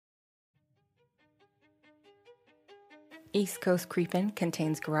East Coast Creepin'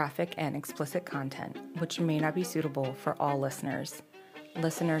 contains graphic and explicit content, which may not be suitable for all listeners.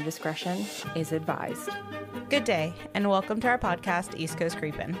 Listener discretion is advised. Good day, and welcome to our podcast, East Coast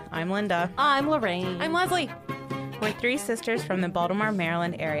Creepin'. I'm Linda. I'm Lorraine. I'm Leslie. We're three sisters from the Baltimore,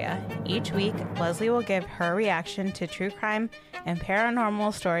 Maryland area. Each week, Leslie will give her reaction to true crime and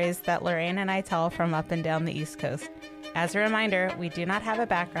paranormal stories that Lorraine and I tell from up and down the East Coast. As a reminder, we do not have a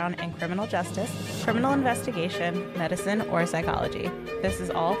background in criminal justice, criminal investigation, medicine, or psychology. This is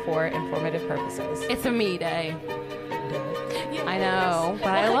all for informative purposes. It's a me day. I know, but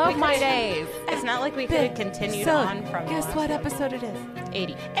I love my days. It's not like we could have continued So, on from guess last what week. episode it is?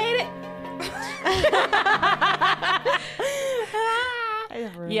 80.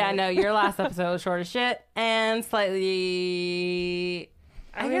 Yeah, no, your last episode was short as shit and slightly...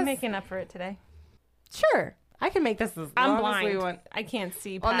 Are we making up for it today? Sure. I can make this as I'm long as we blind. want. I can't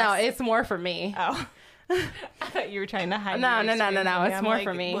see Well, past... no, it's more for me. Oh. I thought you were trying to hide No, your no, no, no, experience no, from it's I'm more like,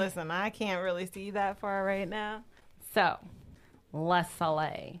 for me. Listen, I can't really see that far right now. So, Les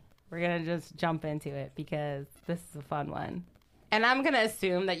Soleil. We're going to just jump into it because this is a fun one. And I'm going to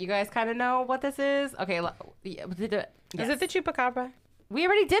assume that you guys kind of know what this is. Okay, yeah, we did it. Is it the Chupacabra? We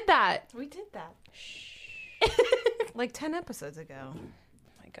already did that. We did that. Like 10 episodes ago. Oh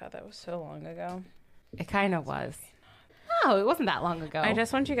my god, that was so long ago. It kind of was. No, it wasn't that long ago. I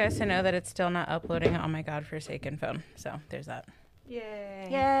just want you guys to know that it's still not uploading on my godforsaken phone. So there's that. Yay.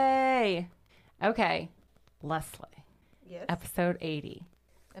 Yay. Okay. Leslie. Yes. Episode 80.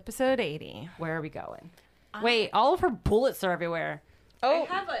 Episode 80. Where are we going? Wait, all of her bullets are everywhere. I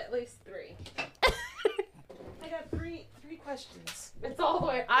have at least 3. I got three questions. It's all the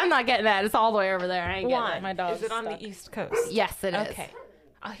way. I'm not getting that. It's all the way over there. I ain't getting One, it. My dog's is it on stuck. the East Coast? Yes, it is. Okay.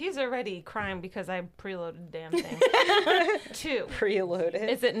 He's already crying because I preloaded the damn thing. 2, Preloaded.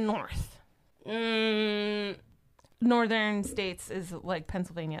 is it north? Northern states is like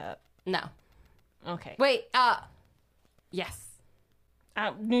Pennsylvania. No. Okay. Wait. Yes.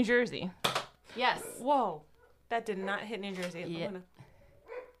 New Jersey. Yes. Whoa. That did not hit New Jersey. Yeah.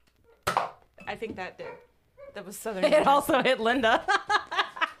 I think that did. That was Southern New It Jersey. also hit Linda.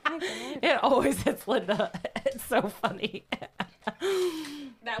 It always hits Linda. It's so funny.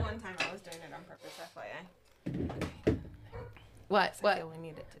 That one time I was doing it on purpose, FYI. What? I feel we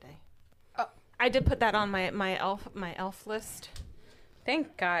need it today. Oh, I did put that on my elf list.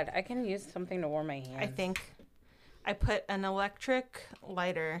 Thank God. I can use something to warm my hands. I think I put an electric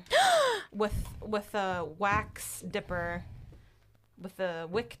lighter with a wax dipper, with a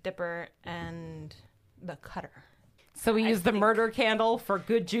wick dipper, and the cutter. So we use the murder candle for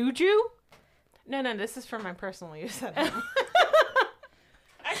good juju? No, this is for my personal use at home.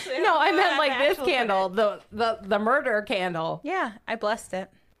 Actually, No, I meant have like to this actually candle, the murder candle. Yeah, I blessed it.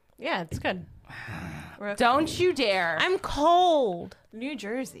 Yeah, it's good. Don't you dare. I'm cold. New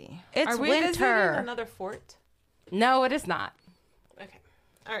Jersey. It's Are we winter. visiting another fort? No, it is not. Okay.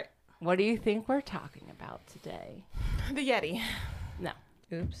 All right. What do you think we're talking about today? The Yeti. No.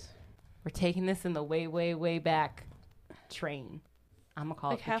 Oops. We're taking this in the way, way, way back train. I'm going to call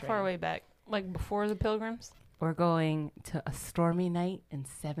Like it the how train. far away back? Like before the Pilgrims? We're going to a stormy night in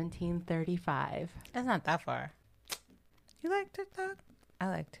 1735. That's not that far. You like TikTok? I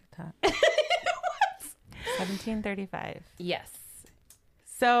like TikTok. 1735. Yes.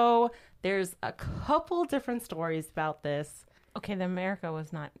 So there's a couple different stories about this. Okay, the America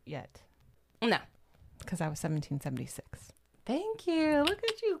was not yet. No. Because I was 1776. Thank you. Look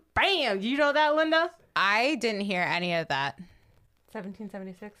at you. Bam. You know that, Linda? I didn't hear any of that.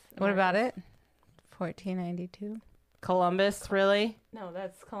 1776? What about it? 1492? Columbus, really? No,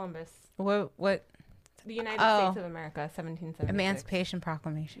 that's Columbus. What? The United Oh. States of America, 1776. Emancipation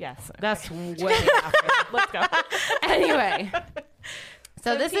Proclamation. Yes. That's way after. Let's go. Anyway.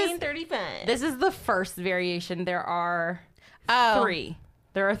 So this is 1735. the first variation. There are Oh. 3.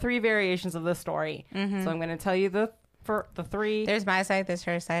 There are 3 variations of the story. So I'm going to tell you the 3, There's my side, there's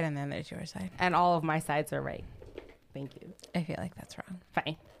her side, and then there's your side. and all of my sides are right. Thank you. I feel like that's wrong.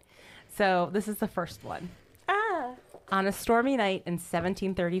 Fine. So this is the first one. On a stormy night in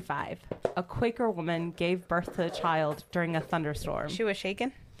 1735, a Quaker woman gave birth to a child during a thunderstorm. She was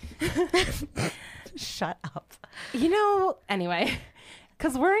shaken? Shut up. You know, anyway,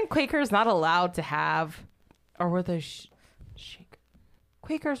 because weren't Quakers not allowed to have, or were they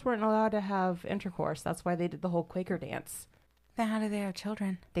Quakers weren't allowed to have intercourse. That's why they did the whole Quaker dance. Then how did they have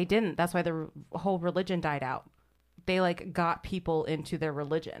children? They didn't. That's why the whole religion died out. They like got people into their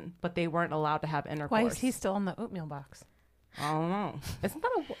religion, but they weren't allowed to have intercourse. Why is he still in the oatmeal box? I don't know.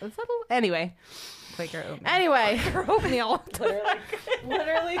 Anyway. Quaker oatmeal. Anyway. Oatmeal.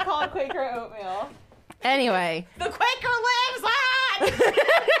 Literally called Quaker oatmeal. Anyway. The Quaker lives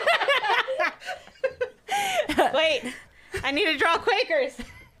on! Wait, I need to draw Quakers.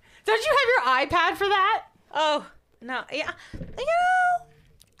 Don't you have your iPad for that? Oh, no. Yeah.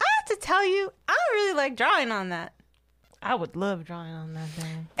 I have to tell you, I don't really like drawing on that. I would love drawing on that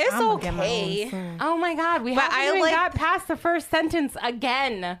thing. It's I'm gonna get my own okay. soon. Oh my God, we But haven't I even like- got past the first sentence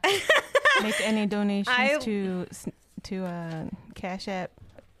again. Make any donations I- to Cash App.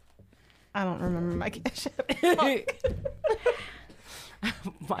 I don't remember my Cash App.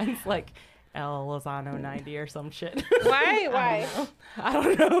 Mine's like El Lozano 90 or some shit. Why? I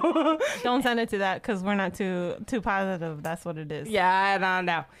don't know. Don't send it to that because we're not too positive. That's what it is. Yeah, I don't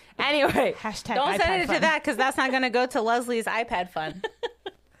know. Anyway, Hashtag Don't iPad send it to fun. that because that's not going to go to Leslie's iPad fund.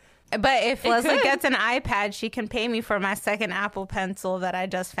 But if Leslie could. gets an iPad, she can pay me for my second Apple Pencil that I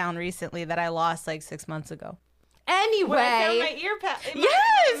just found recently that I lost like 6 months ago. anyway. When I found my ear pad.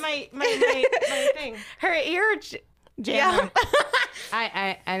 Yes! My thing. Her ear Jam.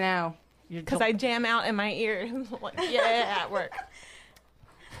 I know. Because I jam out in my ear. Like, yeah, at work.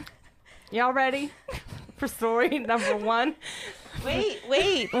 Y'all ready for story number 1?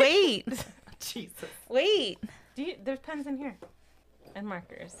 Wait. Jesus. Wait. There's pens in here. And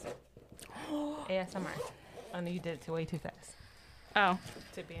markers. ASMR. Oh, no, you did it way too fast. Oh.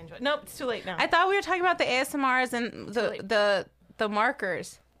 To be enjoyed. Nope, it's too late now. I thought we were talking about the ASMRs and the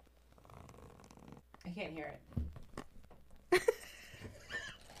markers. I can't hear it.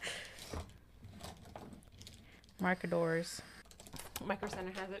 Markadors. Micro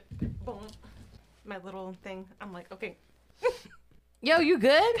Center has it. Boom. My little thing. I'm like, okay. Yo, you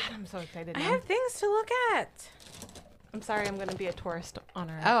good? I'm so excited I now. have things to look at. I'm sorry I'm going to be a tourist on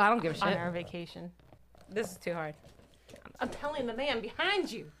our, Oh, I don't give a on shit. our vacation. This is too hard. I'm telling the man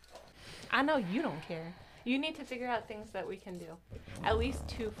behind you. I know you don't care. You need to figure out things that we can do. At least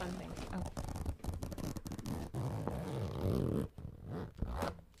 2 fun things. Oh.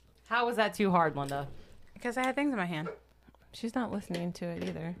 How was that too hard, Linda? Because I had things in my hand. She's not listening to it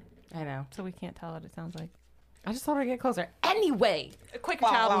either. I know. So we can't tell what it sounds like. I just thought I'd get closer. Anyway, A Quaker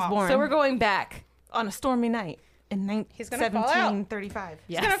child was born so we're going back. on a stormy night in He's gonna fall out. 1735.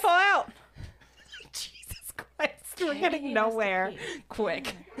 Yes. It's going to fall out. Jesus Christ, we're getting nowhere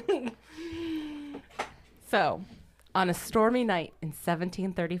quick. So, on a stormy night in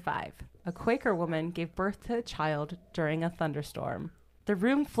 1735, a Quaker woman gave birth to a child during a thunderstorm. The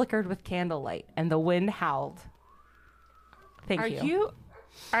room flickered with candlelight and the wind howled. Thank you.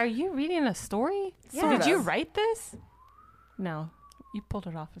 Are you reading a story? Yes. So did you write this? No. You pulled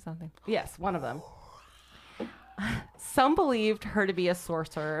it off or something. Yes, one of them. Some believed her to be a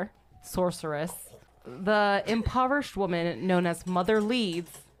sorceress. The impoverished woman known as Mother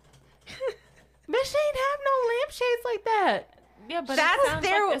Leeds. Bitch ain't have no lampshades like that. Yeah, but That's it sounds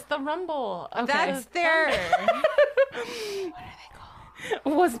their- like it's the rumble. Of That's the their thunder.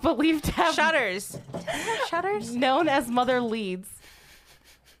 Was believed to have shutters. Shutters? known as Mother Leeds.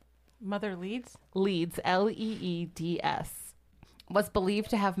 Mother Leeds? Leeds, Leeds, was believed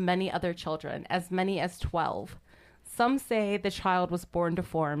to have many other children, as many as 12. Some say the child was born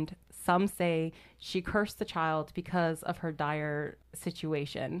deformed. Some say she cursed the child because of her dire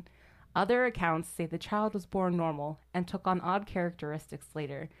situation. Other accounts say the child was born normal and took on odd characteristics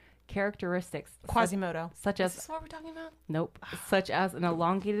later. Characteristics Quasimodo. such Is as this what we're talking about? Nope. Such as an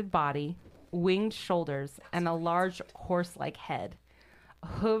elongated body, winged shoulders, and a large horse-like head,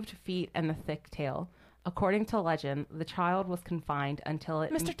 hooved feet, and a thick tail. According to legend, the child was confined until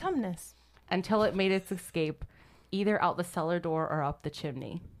it Mr. Tumnus. made its escape either out the cellar door or up the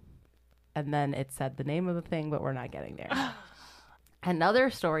chimney. And then it said the name of the thing, but we're not getting there. Another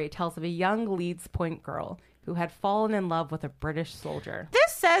story tells of a young Leeds Point girl who had fallen in love with a British soldier.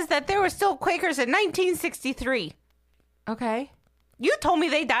 This says that there were still Quakers in 1963. Okay. You told me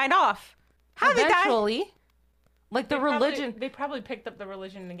they died off. How did they die? Eventually, like the religion. They probably picked up the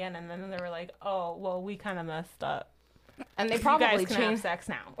religion again, and then they were like, "Oh, well, we kind of messed up. And they You probably guys can have changed. sex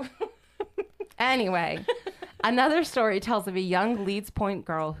now." Anyway, another story tells of a young Leeds Point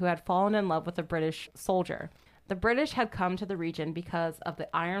girl who had fallen in love with a British soldier. The British had come to the region because of the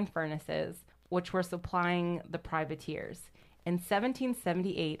iron furnaces, which were supplying the privateers. In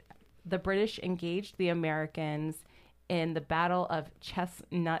 1778, the British engaged the Americans in the Battle of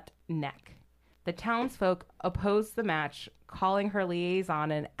Chestnut Neck. The townsfolk opposed the match, calling her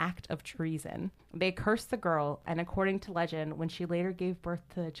liaison an act of treason. They cursed the girl, and according to legend, when she later gave birth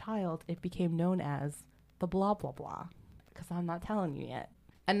to the child, it became known as the blah blah blah. Because I'm not telling you yet.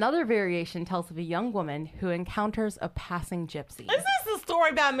 Another variation tells of a young woman who encounters a passing gypsy. Is this a story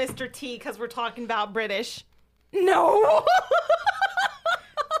about Mr. T? Because we're talking about British. No!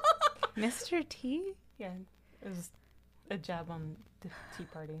 Mr. T? Yeah, it was a jab on the Tea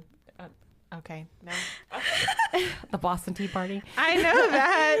Party. Okay, no. The Boston Tea Party. I know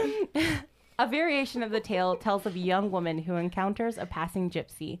that. A variation of the tale tells of a young woman who encounters a passing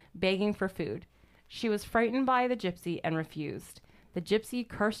gypsy begging for food. She was frightened by the gypsy and refused. The gypsy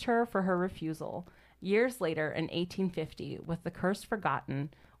cursed her for her refusal. Years later, in 1850, with the curse forgotten,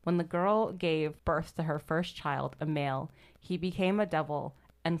 when the girl gave birth to her first child, a male, he became a devil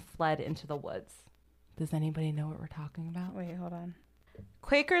and fled into the woods. Does anybody know what we're talking about? Wait, hold on.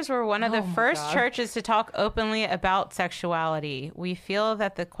 Quakers were one of the Oh my first God. churches to talk openly about sexuality. We feel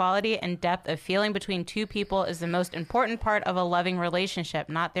that the quality and depth of feeling between two people is the most important part of a loving relationship,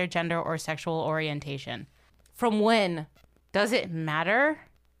 not their gender or sexual orientation. From when? Does it matter?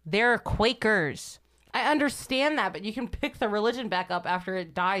 They're Quakers. I understand that, but you can pick the religion back up after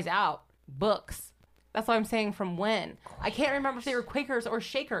it dies out. Books. That's what I'm saying. From when? I can't remember if they were Quakers or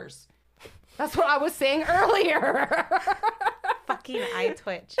Shakers. That's what I was saying earlier. Fucking eye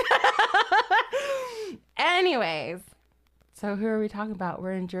twitch. Anyways, so who are we talking about?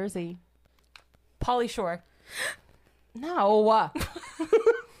 We're in Jersey. Pauly Shore. No.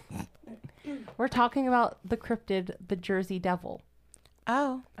 We're talking about the cryptid, the Jersey Devil.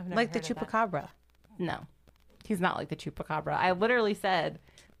 Oh, I've never like the heard of that. chupacabra. No, he's not like the chupacabra. I literally said,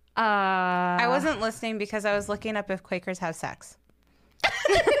 I wasn't listening because I was looking up if Quakers have sex.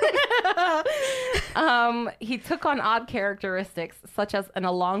 He took on odd characteristics such as an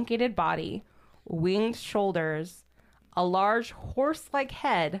elongated body, winged shoulders, a large horse-like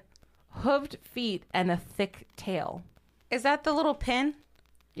head, hooved feet, and a thick tail. Is that the little pin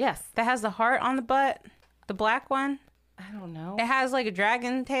Yes. that has the heart on the butt? The black one? I don't know. It has like a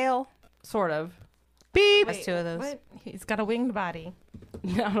dragon tail. Sort of. Beep. That's two of those. What? He's got a winged body.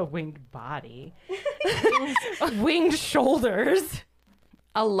 Not a winged body. Winged shoulders.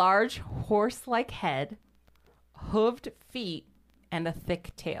 A large horse-like head, hooved feet, and a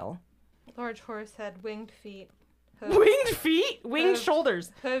thick tail. Large horse head, winged feet. Winged feet? Winged Hooved.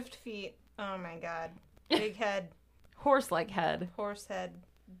 shoulders. Hooved feet. Oh my god. Big head, Horse-like head. horse head,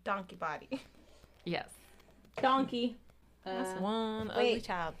 donkey body. Yes. Donkey. That's one ugly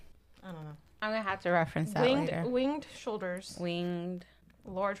child. I don't know. I'm going to have to reference that later. Winged shoulders, Winged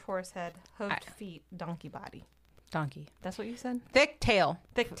large horse head, hooved feet, donkey body. donkey. That's what you said? Thick tail.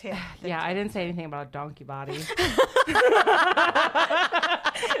 Thick tail. Yeah, I didn't say anything about a donkey body.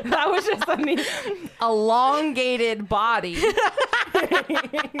 That was just an elongated body.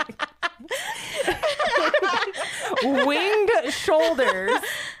 Winged shoulders.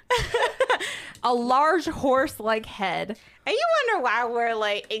 A large horse-like head. And you wonder why we're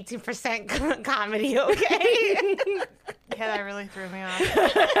like 18% comedy, okay? Yeah, that really threw me off.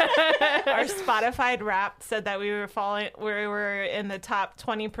 Our Spotify rap said that we were in the top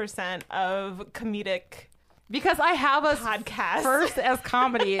 20% of comedic Because I have us podcasts. first as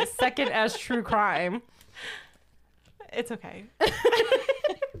comedy, second as true crime. It's okay.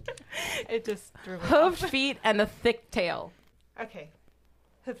 It just threw me Hooved off. feet and a thick tail. Okay.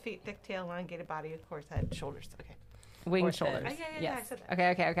 Hood feet, thick tail, elongated body, horse head, shoulders. Okay. Winged Horse head. shoulders. Yeah, I Yes. said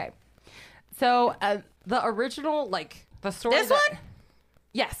that. Okay. So the original, like the story. This that- one?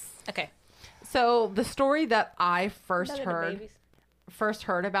 Yes. Okay. So the story that I first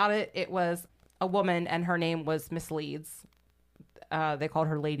heard about it was a woman and her name was Miss Leeds. They called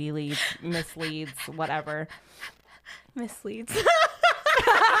her Lady Leeds, Miss Leeds, whatever. Misleads.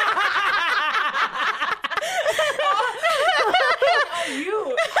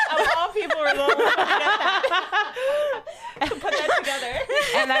 You, of all people, were the one to put that together.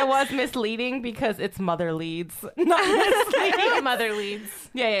 And I was misleading because it's Mother Leeds, not misleading. Mother leads.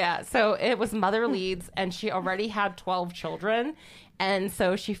 Yeah. So it was Mother Leeds, and she already had 12 children. And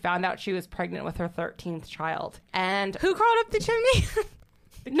so she found out she was pregnant with her 13th child. And Who crawled up the chimney?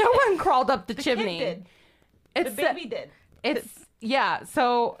 no one crawled up the chimney. Kid It's did. The baby did. It's yeah.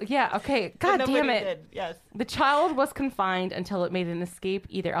 So yeah. Okay. God But damn nobody it. Did. Yes. The child was confined until it made an escape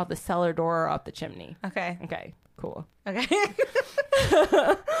either out the cellar door or up the chimney. Okay. Okay. Cool. Okay.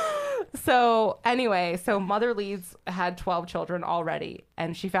 So anyway, so Mother Leeds had 12 children already,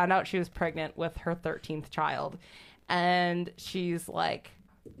 and she found out she was pregnant with her 13th child, and she's like,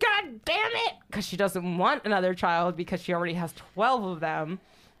 God damn it, because she doesn't want another child because she already has 12 of them.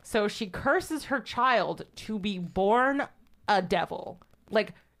 So she curses her child to be born a devil.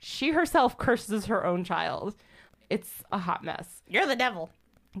 Like, she herself curses her own child. It's a hot mess. You're the devil.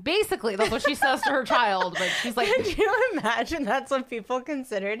 Basically, that's what she says to her child, but she's like, Could you imagine that's what people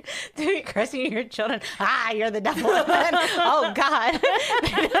considered to be cursing your children? Ah, you're the devil. And then, oh, God.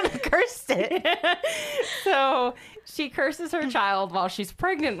 They done cursed it. So she curses her child while she's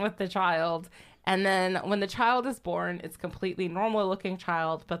pregnant with the child. And then when the child is born, it's completely normal looking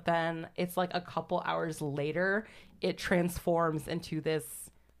child, but then it's like a couple hours later, it transforms into this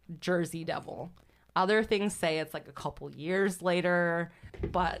Jersey Devil. Other things say it's like a couple years later,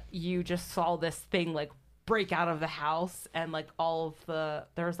 but you just saw this thing like break out of the house, and like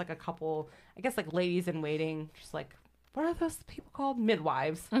there was like a couple, I guess, like ladies in waiting, just like, what are those people called?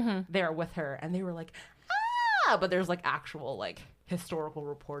 Midwives. There with her, and they were like, ah, but there's like actual like historical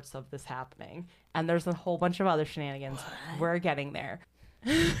reports of this happening, and there's a whole bunch of other shenanigans. We're getting there.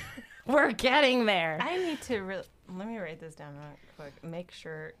 We're getting there. I need to let me write this down real quick.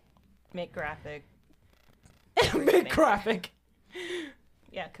 Make graphic. Make graphic.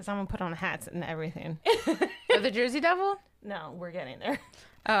 Yeah, because I'm gonna put on hats and everything. Of the Jersey Devil? No, we're getting there.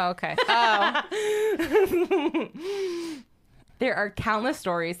 Oh, okay. Oh. There are countless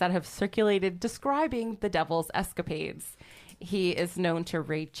stories that have circulated describing the devil's escapades. He is known to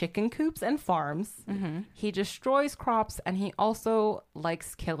raid chicken coops and farms. He destroys crops, and he also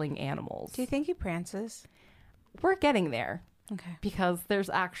likes killing animals. Do you think he prances? We're getting there Okay. because there's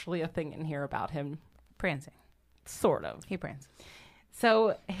actually a thing in here about him, Prancing. sort of. He prances.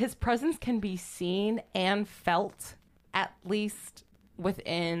 So his presence can be seen and felt, at least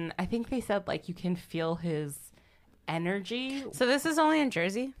within, I think they said like you can feel his energy. So this is only in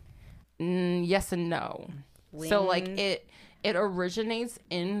Jersey? Yes and no. So like it originates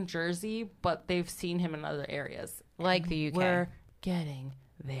in Jersey, but they've seen him in other areas. Like the UK. We're getting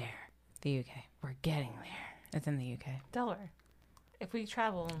there. The UK. We're getting there. It's in the UK. Delaware. If we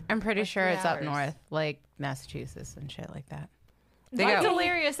travel, I'm pretty like sure 3 it's up hours. north, like Massachusetts and shit like that. They got-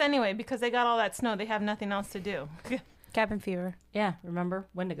 delirious anyway because they got all that snow. They have nothing else to do. Cabin fever. Yeah, remember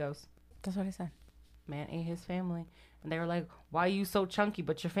Wendigos? That's what I said. Man ate his family, and they were like, "Why are you so chunky,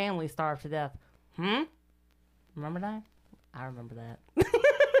 but your family starved to death?" Remember that? I remember that.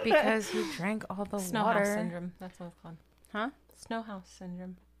 Because he drank all the Snow water. house syndrome. That's what it's called. Huh? Snow house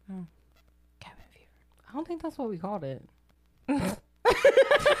syndrome. Cabin fever. I don't think that's what we called it.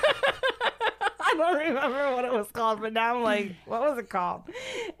 I don't remember what it was called, but now I'm like, what was it called?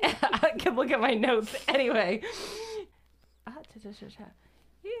 I can look at my notes. Anyway.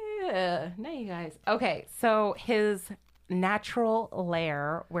 Yeah. Now you guys. Okay, so his natural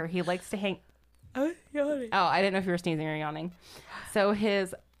lair where he likes to hang. Oh, I didn't know if you were sneezing or yawning. So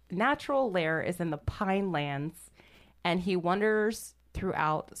his natural lair is in the Pine Lands, and he wanders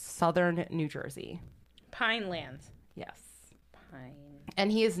throughout southern New Jersey. Pine Lands. Yes. Pine.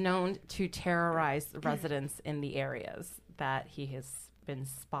 And he is known to terrorize residents in the areas that he has been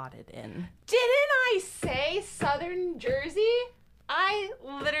spotted in. Didn't I say Southern Jersey? I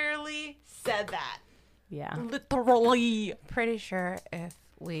literally said that. Yeah. Literally. Pretty sure if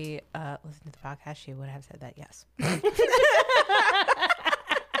we listened to the podcast, she would have said that, yes.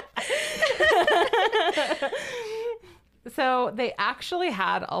 So they actually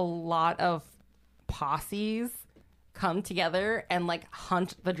had a lot of posses come together and like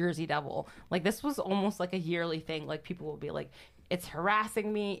hunt the Jersey Devil. Like this was almost like a yearly thing. Like people will be like, it's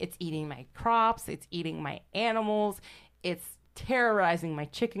harassing me, it's eating my crops, it's eating my animals, it's terrorizing my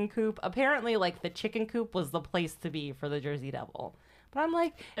chicken coop. Apparently like the chicken coop was the place to be for the Jersey Devil. But I'm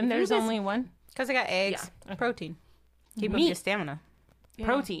like, And if there's you guys- only one? Because I got eggs. Protein. Keep up Meat. your stamina.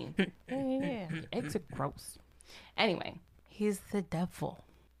 protein. Yeah. Eggs are gross. Anyway, He's the devil.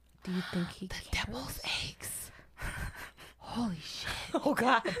 Do you think he devil's eggs. Holy shit. Oh,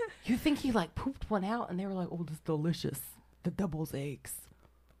 God. You think he like pooped one out and they were like, oh, this is delicious. The devil's eggs.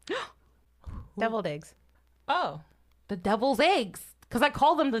 Deviled eggs. Oh. The devil's eggs. Because I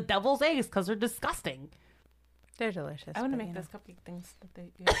call them the devil's eggs because they're disgusting. They're delicious. I want to but, make you those cupcake things that they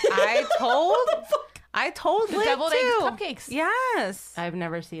do. I told The Liv deviled egg too. cupcakes. Yes. I've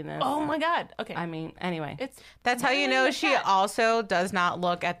never seen this. Oh, my God. Okay. I mean, anyway. It's That's how you know she cat. also does not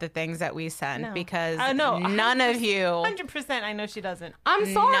look at the things that we send No. because I know. none of you 100% I know she doesn't. I'm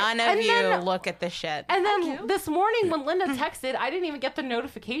sorry. none of And you then- look at the shit. And Thank then you. this morning when Linda texted, I didn't even get the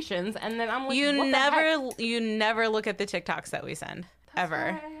notifications. And then I'm like, You what the heck? never look at the TikToks that we send. Ever.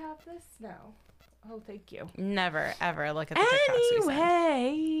 That's why I have this now. Oh, thank you. Never ever look at the TikToks we send.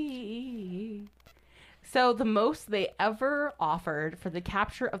 Anyway. So the most they ever offered for the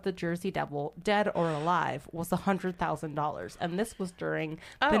capture of the Jersey Devil, dead or alive, was $100,000. And this was during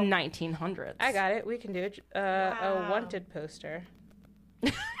the Oh. 1900s. I got it. We can do it. Wow. A wanted poster.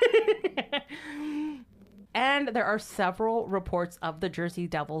 And there are several reports of the Jersey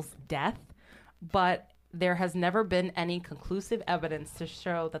Devil's death, but there has never been any conclusive evidence to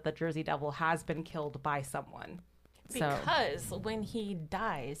show that the Jersey Devil has been killed by someone. So, Because when he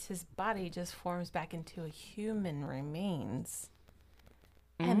dies, his body just forms back into a human remains.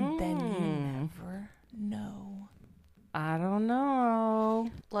 And then you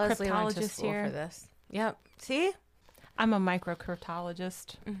Leslie went to cryptologist school here. for this. Yep. See? I'm a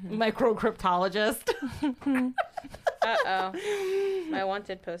microcryptologist. Microcryptologist. Uh-oh. My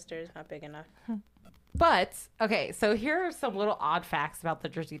wanted poster is not big enough. But okay, so here are some little odd facts about the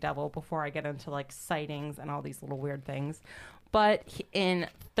Jersey Devil before I get into like sightings and all these little weird things. But in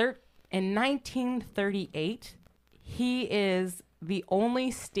 1938, he is the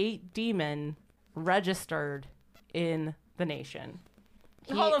only state demon registered in the nation.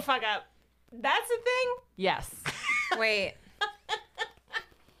 Hold the fuck up. That's a thing? Yes. Wait.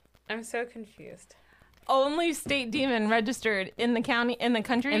 I'm so confused. Only state demon registered in the county, in the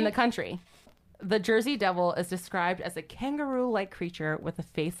country? In the country. The Jersey Devil is described as a kangaroo-like creature with the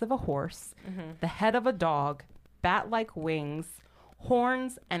face of a horse, the head of a dog, bat-like wings,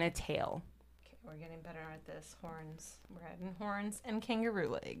 horns, and a tail. Okay, we're getting better at this. Horns. We're adding horns and kangaroo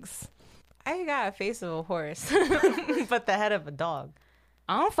legs. I got a face of a horse, but the head of a dog.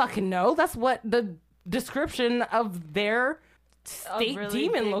 I don't fucking know. That's what the description of their state really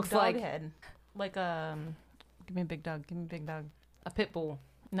demon big looks dog like. Head. Like give me a big dog. Give me a big dog. A pit bull,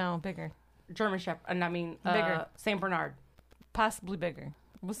 No, bigger. German Shepherd, and I mean Bigger. Saint Bernard, Possibly bigger.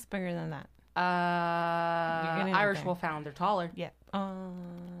 What's bigger than that? getting Irish there. Wolfhound. They're taller. Yeah.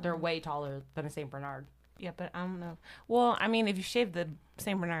 They're way taller than a Saint Bernard. Yeah, but I don't know. Well, I mean, if you shave the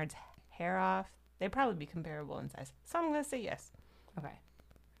Saint Bernard's hair off, they'd probably be comparable in size. So I'm gonna say yes. Okay.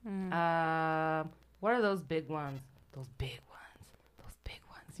 What are those big ones? Those big ones. Those big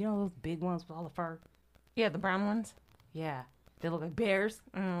ones. You know those big ones with all the fur? Yeah, the brown ones. Yeah. They look like bears.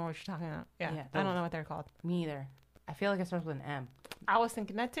 I don't know what you're talking about. Yeah, Yeah, I don't those. know what they're called. Me either. I feel like it starts with an M. I was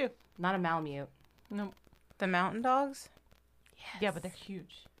thinking that too. Not a Malamute. No. The mountain dogs? Yeah, but they're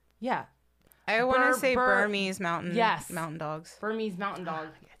huge. Yeah. I want to say Bur- Burmese mountain mountain dogs. Burmese mountain dog.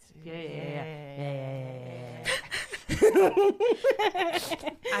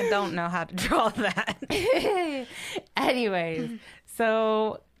 I don't know how to draw that. Anyways,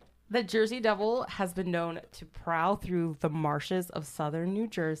 so the Jersey Devil has been known to prowl through the marshes of southern New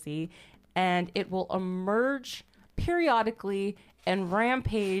Jersey, and it will emerge periodically and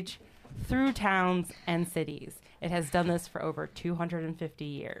rampage through towns and cities. It has done this for over 250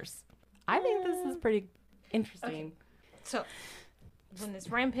 years. I think this is pretty interesting. So when it's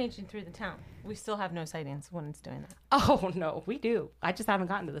rampaging through the town, we still have no sightings when it's doing that. Oh no, we do. I just haven't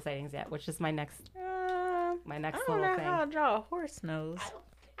gotten to the sightings yet, which is my next I little don't know thing. how to draw a horse nose.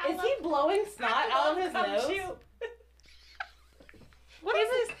 Is he blowing snot out of his nose? What is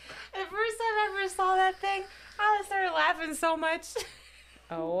this? The first time I ever saw that thing, I started laughing so much.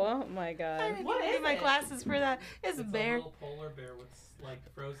 Oh my god. I didn't What even is get my it? glasses for that. It's a bear. A little polar bear with like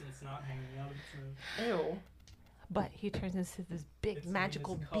frozen snot hanging out of its nose. Ew. But he turns into this big Its name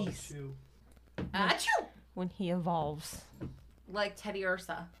magical is called beast Chew. Achoo! when he evolves. Like Teddy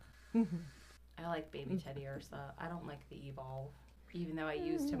Ursa. I like baby Teddy Ursa. I don't like the Evolve, even though I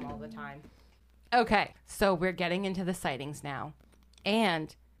used him all the time. Okay, so we're getting into the sightings now.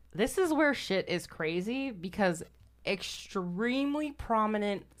 And this is where shit is crazy because extremely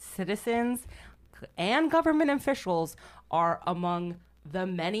prominent citizens and government officials are among the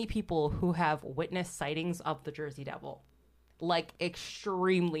many people who have witnessed sightings of the Jersey Devil. Like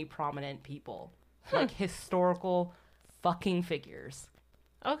extremely prominent people. Like historical fucking figures.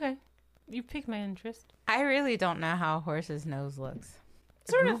 Okay. You piqued my interest. I really don't know how a horse's nose looks.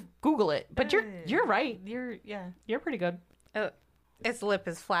 Sort of Google it. But you're right. Yeah. You're pretty good. Its lip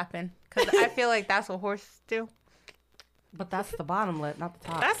is flapping because I feel like that's what horses do. But that's the bottom lip, not the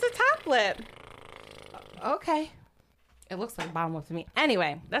top. That's the top lip. Okay. It looks like bottom lip to me.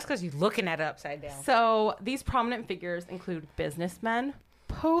 Anyway, That's because you're looking at it upside down. so these prominent figures include businessmen,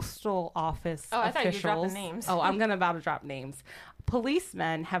 postal office Oh, I thought you were officials. dropping names. Oh, I'm about to drop names.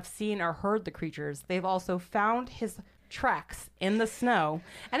 Policemen have seen or heard the creatures. They've also found his tracks in the snow.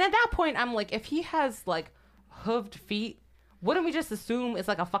 And at that point, I'm like, if he has like hooved feet, wouldn't we just assume it's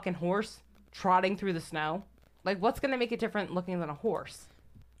like a fucking horse trotting through the snow? Like, what's gonna make it different looking than a horse?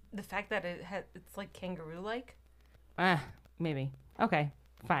 The fact that it's like kangaroo-like. Maybe. Okay,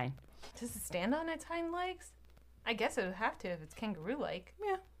 fine. Does it stand on its hind legs? I guess it would have to if it's kangaroo-like.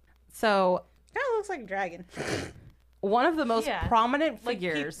 So That looks like a dragon. one of the most Yeah. prominent Like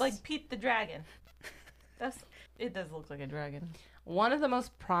figures, Pete the dragon. It does look like a dragon. one of the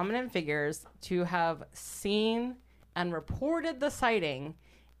most prominent figures to have seen and reported the sighting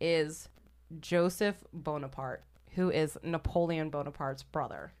is Joseph Bonaparte, who is Napoleon Bonaparte's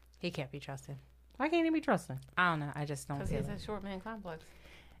brother. He can't be trusted. Why can't he be trusted? I don't know. I just don't Because he feel has it. a short man complex.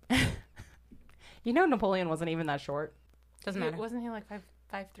 You know, Napoleon wasn't even that short. Doesn't matter. Wasn't he like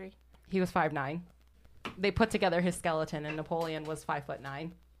 5'3"? He was 5'9". They put together his skeleton, and Napoleon was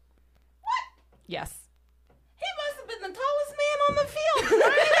 5'9". Yes. He must have been the tallest man on the field.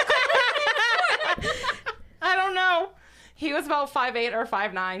 I don't know. He was about 5'8" or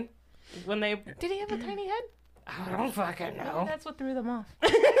 5'9" when they. Did he have a tiny head? I don't fucking know. That's what threw them off.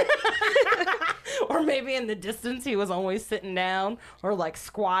 Or maybe in the distance he was always sitting down or like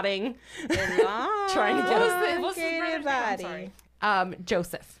squatting, trying to get us. What's his brother's name? I'm sorry.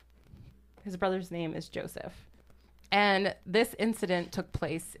 Joseph. His brother's name is Joseph. And this incident took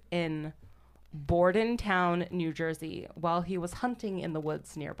place in Bordentown, New Jersey, while he was hunting in the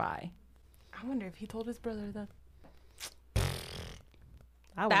woods nearby. I wonder if he told his brother that.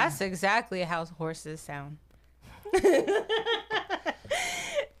 That's exactly how horses sound.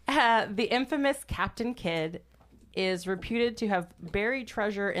 The infamous Captain Kidd is reputed to have buried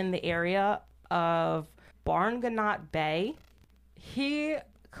treasure in the area of Barnegat Bay. He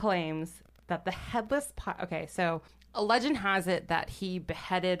claims that the headless Okay, so a legend has it that he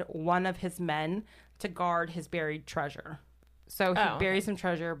beheaded one of his men to guard his buried treasure. So he buried some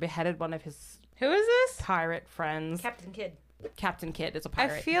treasure, beheaded one of his Who is this? pirate friends. Captain Kidd. Captain Kidd is a I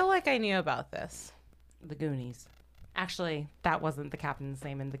pirate. feel like I knew about this. The Goonies. Actually, that wasn't the captain's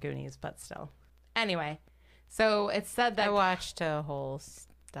name in the Goonies, but still. Anyway, so it's said that I watched a whole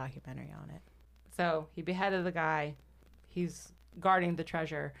documentary on it. So he beheaded the guy. He's guarding the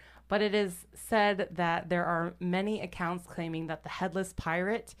treasure. But it is said that there are many accounts claiming that the headless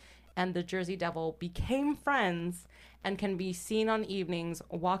pirate and the Jersey Devil became friends and can be seen on evenings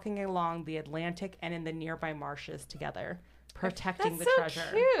walking along the Atlantic and in the nearby marshes together, protecting the treasure.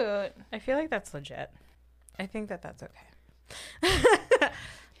 Cute. I feel like that's legit. I think that that's okay.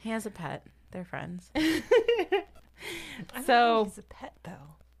 He has a pet. They're friends. So He's a pet,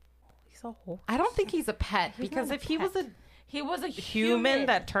 though. He's a whole. I don't think he's a pet because not a if he was a He was a human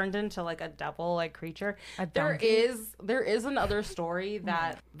that turned into like a devil-like creature. There is another story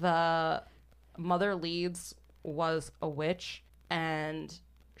that the mother Leeds was a witch and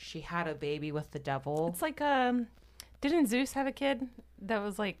she had a baby with the devil. It's like, didn't Zeus have a kid that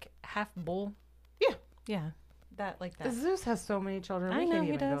was like half bull? Yeah. Yeah. That, like that. Zeus has so many children. I We know can't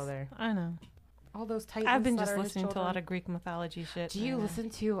he even does. go there. I know. All those titans. I've been that just are his listening to a children. lot of Greek mythology shit. Do you right now. listen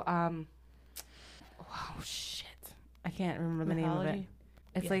to oh shit. I can't remember the name of it. Mythology?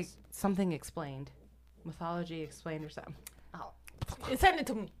 It's Yes. like something explained. Mythology explained or something. Send it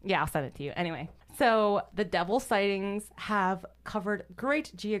to me. Yeah, I'll send it to you. Anyway, so the devil sightings have covered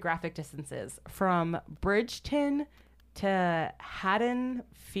great geographic distances from Bridgeton to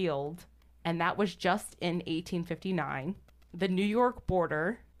Haddonfield, and that was just in 1859. The New York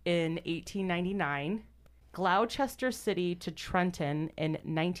border in 1899, Gloucester City to Trenton in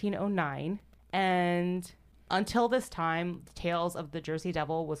 1909, and until this time, the tales of the Jersey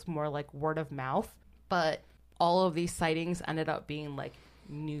Devil was more like word of mouth, but all of these sightings ended up being like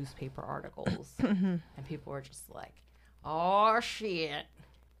newspaper articles, and people were just like, "Oh shit,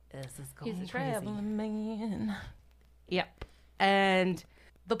 this is going He's a crazy." traveling man. Yep. And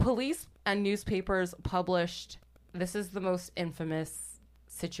the police and newspapers published, this is the most infamous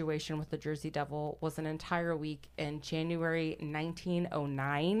situation with the Jersey Devil, was an entire week in January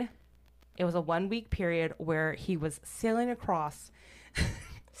 1909. It was a 1 week period where he was sailing across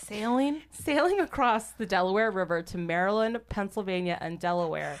the Delaware River to Maryland, Pennsylvania, and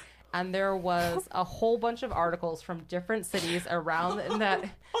Delaware. And there was a whole bunch of articles from different cities around in that.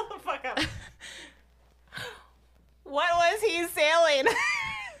 Hold the fuck up. What was he sailing?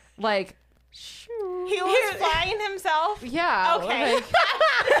 Like, He was flying himself? yeah. Okay. Like,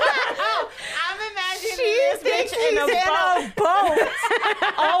 I'm imagining this bitch in a boat.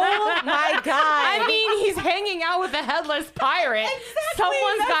 oh my God. I mean, he's hanging out with a headless pirate.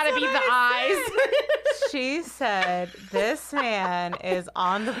 Someone's got to be the eyes. She said this man is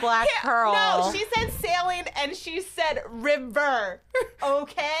on the Black Pearl. No, she said sailing and she said river.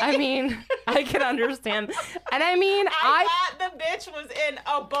 Okay? I mean, I can understand. And I mean, I thought the bitch was in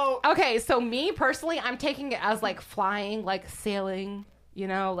a boat. Okay, so me personally, I'm taking it as like flying, like sailing, you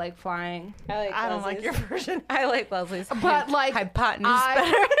know, like flying. I don't like your version. I like Leslie's. But like hypotenuse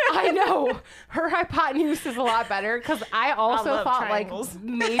better. I know her hypotenuse is a lot better because I also love thought triangles. like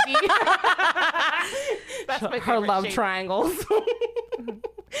maybe That's my her favorite love shape. triangles.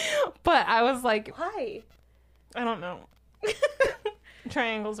 But I was like, why? I don't know.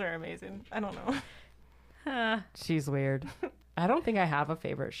 Triangles are amazing. I don't know. She's weird. I don't think I have a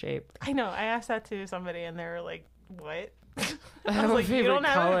favorite shape. I know. I asked that to somebody and they were like, what? I I have was a like, you favorite don't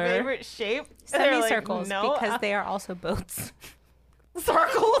have color. a favorite shape? And they're like, Semicircles, no, because they are also boats.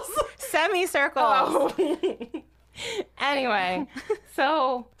 Circles. Semicircles. Oh. Anyway,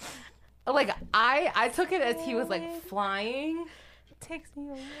 so like I took it as he was like flying takes me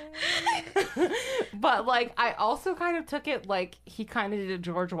away. But like I also kind of took it like he kind of did a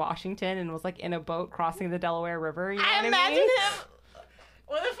George Washington and was like in a boat crossing the Delaware River. You know what I mean? him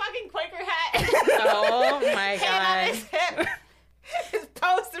with a fucking Quaker hat. Oh my Hand on god. his hip. His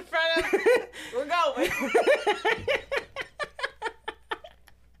post in front of him. We're going.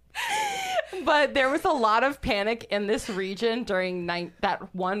 But there was a lot of panic in this region during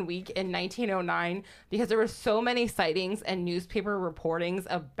that 1 week in 1909 because there were so many sightings and newspaper reportings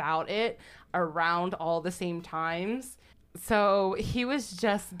about it around all the same times. So he was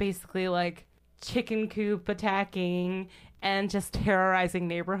just basically like chicken coop attacking and just terrorizing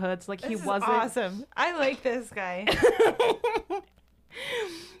neighborhoods. Like he This is wasn't awesome. I like this guy.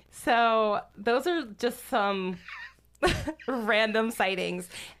 So those are just some random sightings.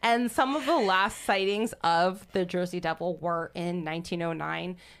 And some of the last sightings of the Jersey Devil were in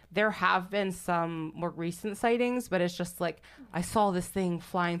 1909. There have been some more recent sightings, but it's just like, I saw this thing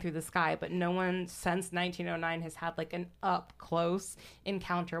flying through the sky, but no one since 1909 has had like an up close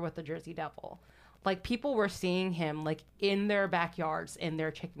encounter with the Jersey Devil. Like people were seeing him like in their backyards, in their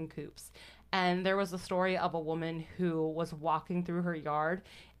chicken coops. And there was a story of a woman who was walking through her yard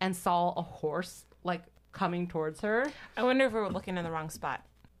and saw a horse like coming towards her. I wonder if we were looking in the wrong spot.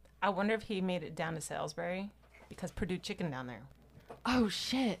 I wonder if he made it down to Salisbury because Purdue Chicken down there. Oh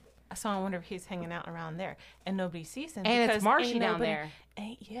shit. So I wonder if he's hanging out around there and nobody sees him. And it's because marshy ain't down nobody- there.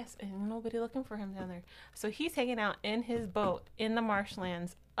 Yes, and nobody looking for him down there. So he's hanging out in his boat in the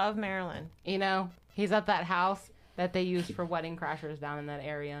marshlands of Maryland. You know, he's at that house that they use for wedding crashers down in that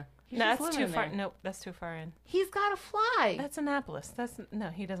area. He's No, just that's too living far. there. Nope, that's too far in. He's got to fly. That's Annapolis. No,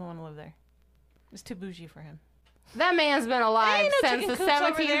 he doesn't want to live there. It's too bougie for him. That man's been alive Ain't no since the chicken coops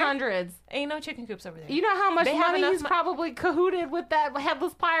over there. 1700s. Ain't no chicken coops over there. You know how much They have money enough he's probably cahooted with that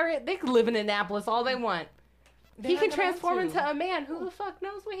headless pirate? They could live in Annapolis all they want. He can not transform allowed to. into a man. Who the fuck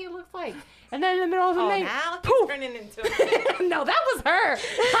knows what he looks like? And then in the middle of the Oh, night, now he's poof. turning into a No, that was her.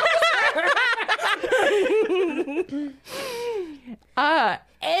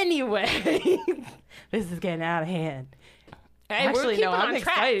 Anyway, this is getting out of hand. Hey, Actually, we're keeping no, I'm on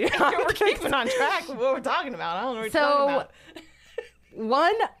excited. track. We're keeping on track with what we're talking about. I don't know what you're So, talking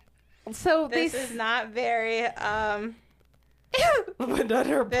one, so This they is not very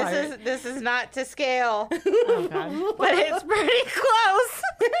another pirate. this is not to scale. about. Oh, God. But it's pretty close.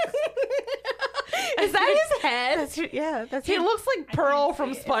 Is that his head? Yeah, that's He looks like Pearl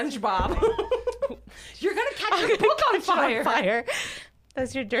from SpongeBob. You're gonna catch your book on fire.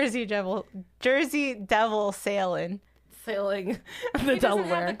 That's your Jersey Devil sailing. Sailing the He doesn't have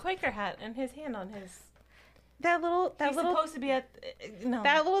Delaware. the Quaker hat and his hand on his. That little He's supposed to be at. No.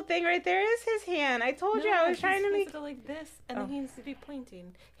 that little thing right there is his hand. I told you I was trying to He's make. supposed to go like this, and Oh. then he needs to be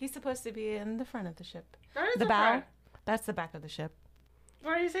pointing. He's supposed to be in the front of the ship. Where's The bow. That's the back of the ship.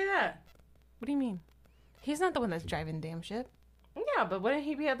 Why do you say that? What do you mean? He's not the one that's driving the damn ship. Yeah, but wouldn't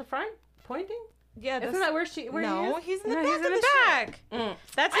he be at the front pointing? Yeah, Isn't that where she? Where no, he is? he's in the No, back he's of in the the ship. back. Mm.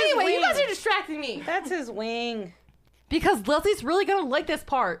 That's his Anyway, wing. you guys are distracting me That's his wing. because Leslie's really gonna like this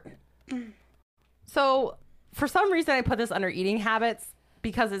part. So, for some reason, I put this under eating habits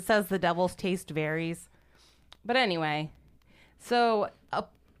because it says the devil's taste varies. But anyway, so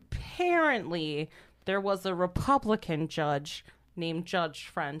apparently there was a Republican judge named Judge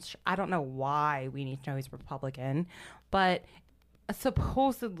French. I don't know why we need to know he's Republican, but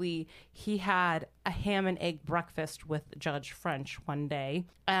supposedly he had a ham and egg breakfast with Judge French one day.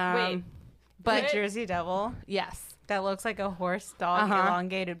 Wait. But The Jersey Devil yes. that looks like a horse dog, Uh-huh.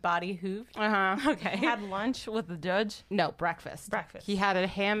 elongated body hooved. Uh-huh. Okay. Had lunch with the judge. No, breakfast. Breakfast. He had a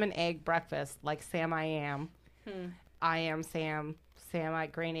ham and egg breakfast like Sam I Am. I am Sam. Sam I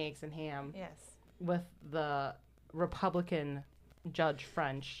grain eggs and ham Yes. with the Republican Judge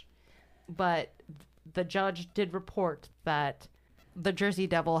French. But the judge did report that the Jersey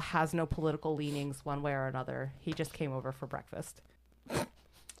Devil has no political leanings one way or another. He just came over for breakfast.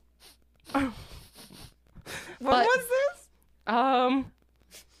 What But- was this?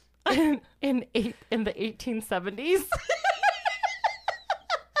 In the 1870s.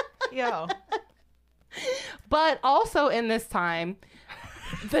 Yo. But also in this time,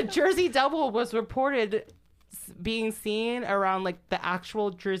 the Jersey Devil was reported being seen around like the actual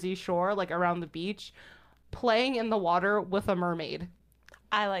Jersey shore, like around the beach, playing in the water with a mermaid.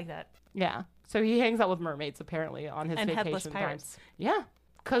 I like that. Yeah. So he hangs out with mermaids apparently on his And vacation headless times. pirates. Yeah.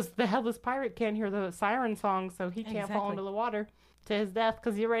 Because the headless pirate can't hear the siren song, so he can't fall Exactly. into the water to his death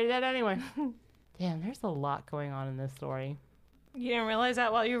because he's already dead anyway. Damn, there's a lot going on in this story. You didn't realize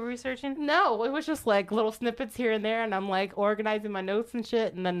that while you were researching? No, it was just like little snippets here and there, and I'm like organizing my notes and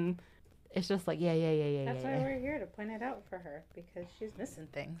shit, and then It's just like, yeah. That's why we're here to point it out for her, because she's missing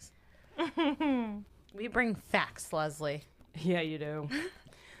things. We bring facts, Leslie. Yeah, you do.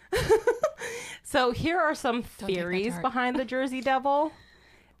 So here are some theories behind the Jersey Devil.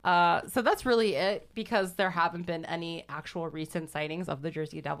 So that's really it, because there haven't been any actual recent sightings of the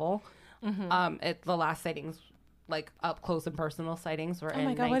Jersey Devil. The last sightings, like up close and personal sightings, were in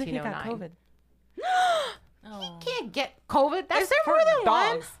 1909. What if he got COVID? You can't get COVID. That's Is there for more than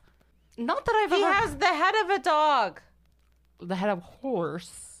one? dogs. Not that I've He ever. has the head of a dog. The head of a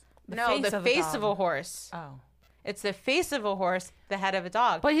horse. No, the face of a horse. Oh. It's the face of a horse, the head of a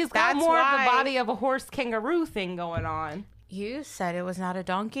dog. But he's got That's more of the why- body of a horse kangaroo thing going on. You said it was not a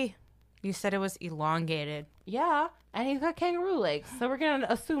donkey. You said it was elongated. Yeah, and he's got kangaroo legs. So we're going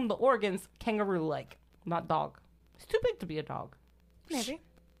to assume the organ's kangaroo leg, not dog. It's too big to be a dog. Maybe.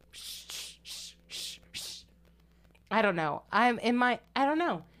 I don't know. I don't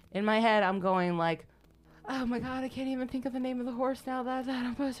know. In my head, I'm going like, oh my God, I can't even think of the name of the horse now.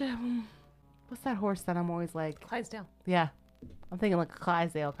 What's that horse that I'm always like? Clydesdale. Yeah. I'm thinking like a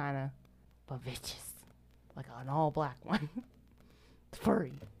Clydesdale kind of, but vicious. Like an all black one.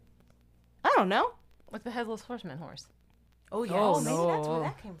 Furry. I don't know. Like the Headless Horseman horse. Oh, yes. Oh, maybe that's where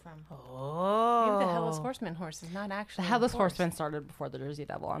that came from. Oh. Maybe the Headless Horseman horse is not actually The Headless a horse. Horseman started before the Jersey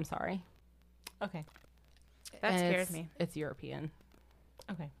Devil. I'm sorry. Okay. That And scared it's- me. It's European.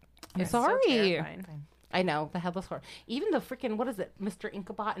 Okay. I'm It's so sorry. terrifying. Fine. I know, the Headless Horse. Even the freaking, what is it? Mr.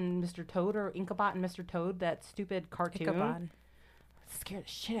 Inkabot and Mr. Toad, or Inkabot and Mr. Toad, that stupid cartoon. Ichabod. Scared the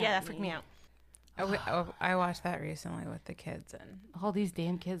shit out Yeah, of that freaked me me out. I watched that recently with the kids, and All these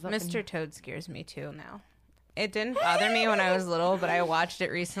damn kids up Mr. Toad scares me too now. It didn't bother me when I was little, but I watched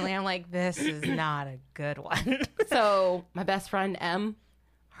it recently. I'm like, this is not a good one. So, my best friend, Em,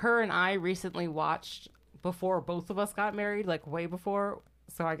 her and I recently watched, before both of us got married, like way before,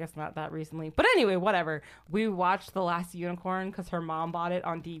 so I guess not that recently. But anyway, whatever. We watched The Last Unicorn because her mom bought it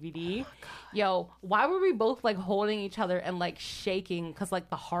on DVD. Yo, why were we both like holding each other and like shaking because like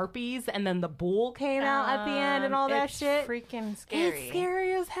the harpies and then the bull came out at the end and all that it's shit? freaking scary. It's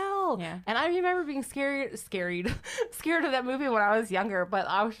scary as hell. Yeah. And I remember being scared of that movie when I was younger, but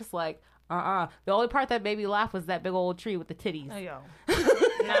I was just like, The only part that made me laugh was that big old tree with the titties. Oh, yo.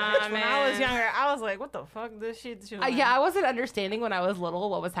 Nah, When I was younger, I was like, what the fuck this shit's doing? Yeah, I wasn't understanding when I was little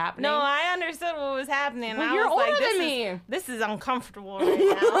what was happening. No, I understood what was happening. Well, I you're was like, older this than is, me. This is uncomfortable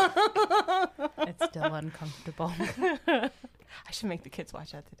right now. it's still uncomfortable. I should make the kids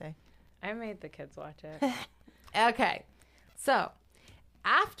watch that today. I made the kids watch it. Okay, so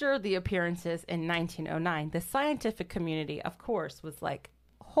after the appearances in 1909, the scientific community, of course, was like,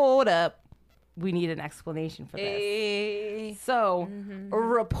 hold up. We need an explanation for this. So,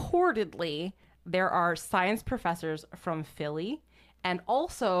 reportedly, there are science professors from Philly and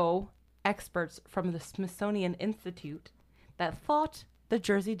also experts from the Smithsonian Institute that thought the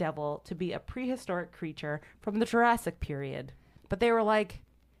Jersey Devil to be a prehistoric creature from the Jurassic period. But they were like,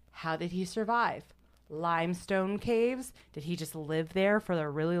 how did he survive? Limestone caves? Did he just live there for a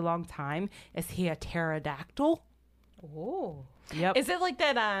really long time? Is he a pterodactyl? Oh. Yep. Is it like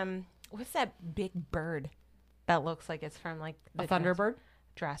that, what's that big bird that looks like it's from like a thunderbird?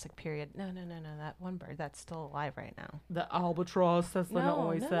 Jurassic period? No. That one bird that's still alive right now. The albatross, as Lena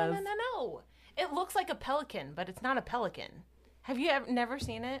always says. No. It looks like a pelican, but it's not a pelican. Have you never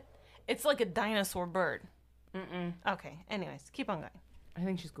seen it? It's like a dinosaur bird. Mm-mm. Okay. Anyways, keep on going. I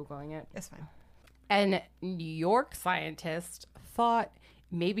think she's Googling it. It's fine. And New York scientists thought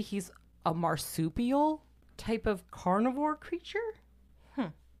maybe he's a marsupial type of carnivore creature?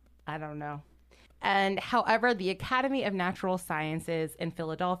 I don't know. And however, the Academy of Natural Sciences in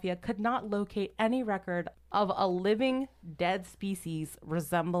Philadelphia could not locate any record of a living dead species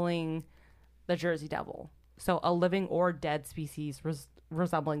resembling the Jersey Devil. So a living or dead species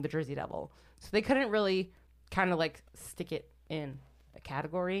resembling the Jersey Devil. So they couldn't really kind of like stick it in a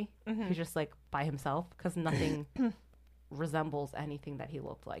category. He's just like by himself because nothing resembles anything that he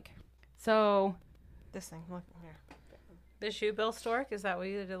looked like. So, This thing, look here. The shoe bill stork? Is that what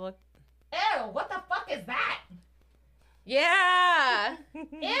you did look? ew, what the fuck is that? Yeah. Ew.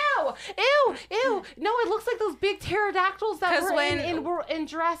 No, it looks like those big pterodactyls that 'Cause were in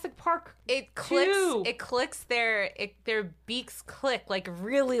Jurassic Park. It clicks. Two. It clicks. Their beaks click like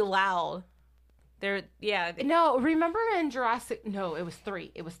really loud. No, remember in Jurassic? No, it was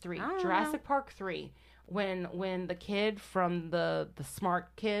 3. It was 3. I don't Jurassic Park 3. When the kid from the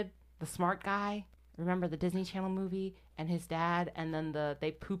smart guy. Remember the Disney Channel movie and his dad, and then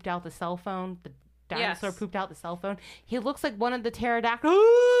they pooped out the cell phone. The dinosaur Yes. pooped out the cell phone. He looks like one of the pterodactyls.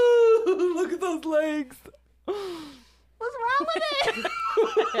 Look at those legs. What's wrong with it?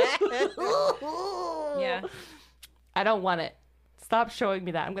 Yeah. I don't want it. Stop showing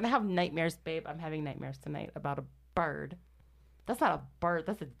me that. I'm going to have nightmares, babe. I'm having nightmares tonight about a bird. That's not a bird.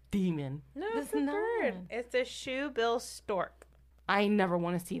 That's a demon. No, That's it's a bird. It's a shoebill stork. I never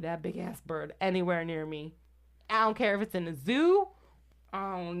want to see that big ass bird anywhere near me. I don't care if it's in a zoo.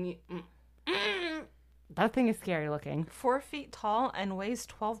 I don't need. That thing is scary looking. 4 feet tall and weighs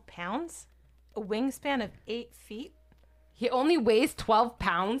 12 pounds. A wingspan of 8 feet. He only weighs 12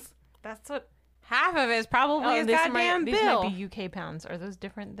 pounds. That's what. Half of it is probably his goddamn these bill. might be UK pounds. Are those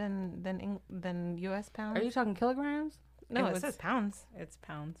different than US pounds? Are you talking kilograms? No, it was- says pounds. It's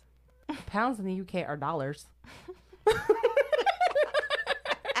pounds. Pounds in the UK are dollars.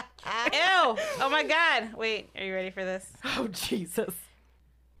 Ew! Oh my god! Wait, are you ready for this? Oh, Jesus.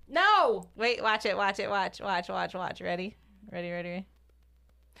 No! Wait, watch it. Watch. Ready? Ready.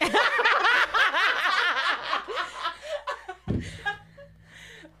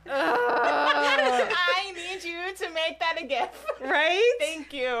 I need you to make that a GIF. Right?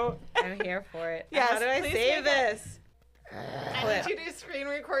 Thank you. I'm here for it. Yes, How do I please save make that. this? I need you to screen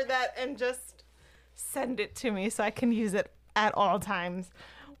record that and just send it to me so I can use it at all times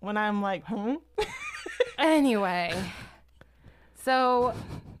when I'm like, Anyway, so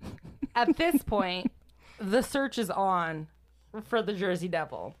at this point, the search is on for the Jersey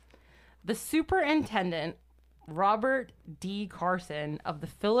Devil. The superintendent, Robert D. Carson of the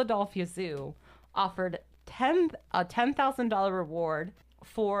Philadelphia Zoo, offered a $10,000 reward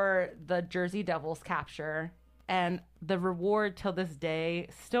for the Jersey Devil's capture. And the reward till this day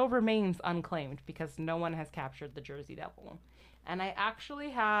still remains unclaimed because no one has captured the Jersey Devil. And I actually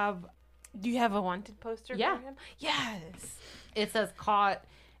have, do you have a wanted poster Yeah. for him? Yes. it says caught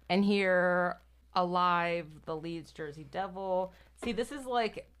and here alive, the Leeds Jersey Devil. See, this is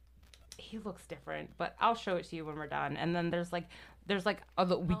like, he looks different, but I'll show it to you when we're done. And then there's like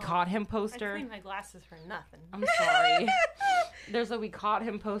a we caught him I poster. cleaned my glasses for nothing. I'm sorry. There's a we caught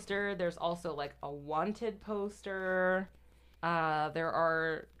him poster. There's also like a wanted poster. There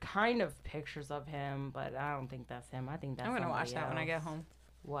are kind of pictures of him, but I don't think that's him. I think that's I'm gonna watch somebody that when I get else. home.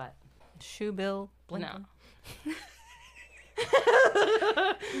 What? Shoebill. No.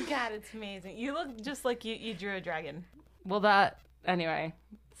 God, it's amazing. You look just like you drew a dragon. Well, anyway.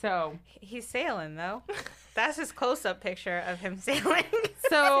 So, He's sailing though. That's his close-up picture of him sailing.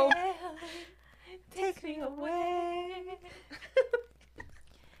 so Take me away.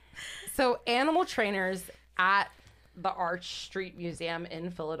 So animal trainers at the Arch Street Museum in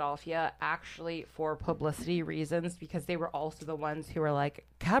Philadelphia, actually for publicity reasons, because they were also the ones who were like,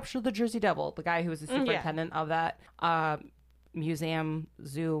 capture the Jersey Devil, the guy who was the superintendent of that museum,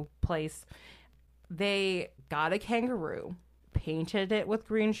 zoo place. They got a kangaroo, painted it with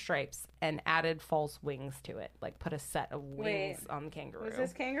green stripes, and added false wings to it. Like put a set of wings on the kangaroo. Was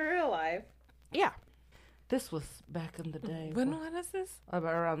this kangaroo alive? Yeah. This was back in the day. What is this?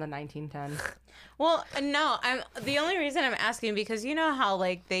 About around the 1910s. Well, no. The only reason I'm asking because you know how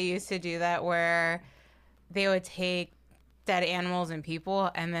like they used to do that where they would take dead animals and people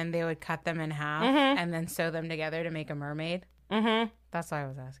and then they would cut them in half and then sew them together to make a mermaid. Mm-hmm. That's why I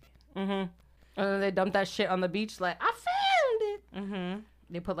was asking. Mm-hmm. And then they dumped that shit on the beach like, I found it. Mm-hmm.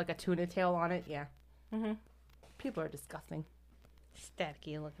 They put like a tuna tail on it. Yeah. Mm-hmm. People are disgusting.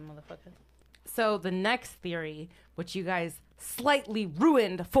 Staticky looking motherfucker. So the next theory, which you guys slightly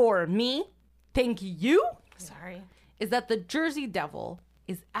ruined for me, thank you, Sorry. is that the Jersey Devil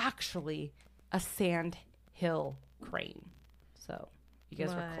is actually a sand hill crane. So you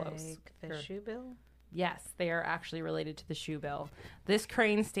guys were close. The You're- shoebill? Yes, they are actually related to the shoebill. This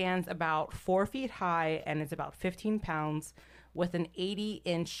crane stands about 4 feet high and is about 15 pounds with an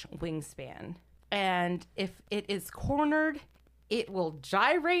 80-inch wingspan. And if it is cornered, it will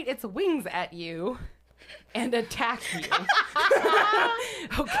gyrate its wings at you and attack you.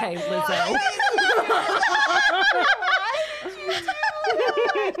 Okay, Lizzo.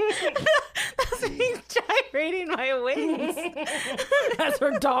 That's me gyrating my wings. As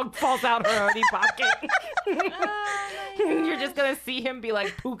her dog falls out her hoodie pocket. You're just going to see him be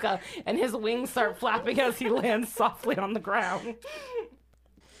like Puka and his wings start flapping as he lands softly on the ground.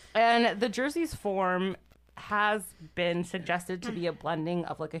 And the Jersey's form has been suggested to be a blending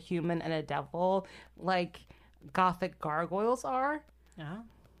of like a human and a devil, like Gothic gargoyles are. Oh.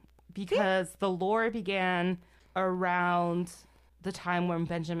 Because the lore began around the time when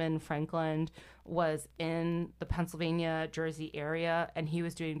Benjamin Franklin was in the Pennsylvania, Jersey area, and he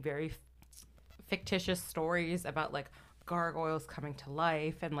was doing very fictitious stories about like gargoyles coming to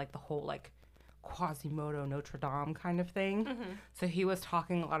life and like the whole like Quasimodo Notre Dame kind of thing. So he was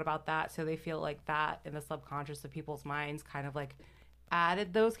talking a lot about that. So they feel like that in the subconscious of people's minds kind of like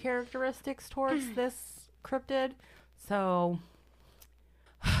added those characteristics towards this cryptid. So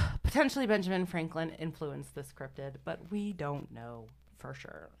potentially Benjamin Franklin influenced this cryptid, but we don't know for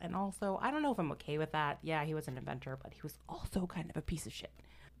sure. And also, I don't know if I'm okay with that. Yeah, he was an inventor, but he was also kind of a piece of shit.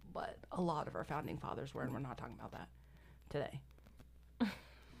 But a lot of our founding fathers were, and we're not talking about that today.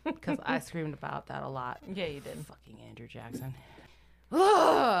 Because I screamed about that a lot. Yeah, you did. Fucking Andrew Jackson.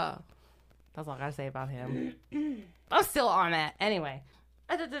 Ugh! That's all I gotta say about him. I'm still on that. Anyway.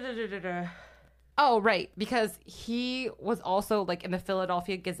 Oh, right. Because he was also like in the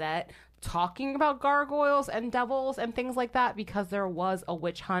Philadelphia Gazette talking about gargoyles and devils and things like that because there was a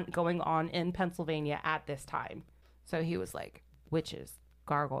witch hunt going on in Pennsylvania at this time. So he was like, witches,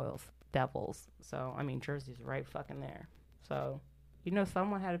 gargoyles, devils. So, I mean, Jersey's right fucking there. So, you know,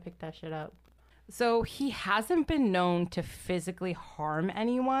 someone had to pick that shit up. So he hasn't been known to physically harm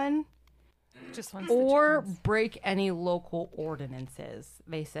anyone Just once or break any local ordinances.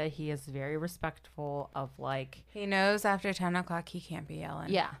 They said he is very respectful of like, He knows after 10 o'clock he can't be yelling.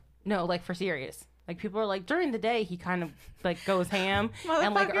 yeah, no, like for serious. Like people are like during the day he kind of like goes ham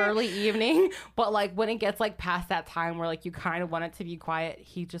and like early evening, but like when it gets like past that time where like you kind of want it to be quiet,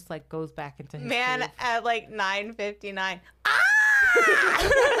 he just like goes back into his Man, cave. at like 9:59.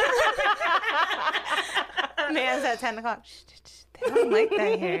 Man's at 10 o'clock. Shh, shh, shh. They don't like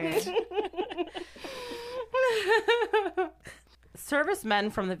that here. Servicemen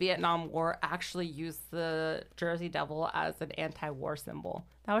from the Vietnam War actually used the Jersey Devil as an anti-war symbol.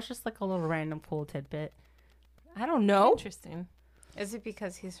 That was just like a little random cool tidbit. I don't know. Interesting. Is it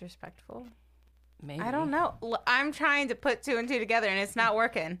because he's respectful? Maybe. I don't know. I'm trying to put two and two together and it's not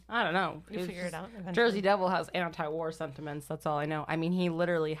working. I don't know. You It's figure it just- out eventually. Jersey Devil has anti-war sentiments. That's all I know. I mean, he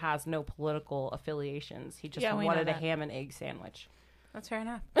literally has no political affiliations. He just Yeah, we know wanted a that. ham and egg sandwich. That's fair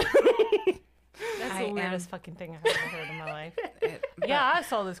enough. That's I the weirdest fucking thing I've ever heard in my life. But- Yeah, I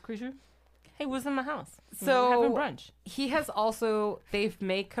saw this creature. Hey, was in my house. We So- were having brunch. He has also, they've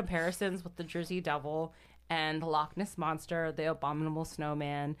made comparisons with the Jersey Devil and the Loch Ness Monster, the Abominable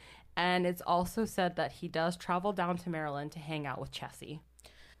Snowman, and it's also said that he does travel down to Maryland to hang out with Chessie.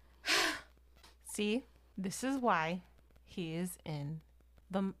 See, this is why he is in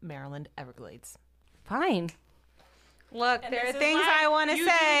the Maryland Everglades. Fine. Look, there are This is things why I want to you do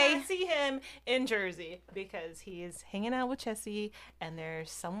say. not see him in Jersey because he is hanging out with Chessie and they're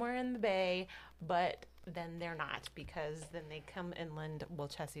somewhere in the bay, but then they're not because then they come inland. Well,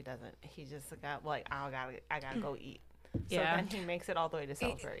 Chessie doesn't. He just got like, I gotta go eat. So Yeah. then he makes it all the way to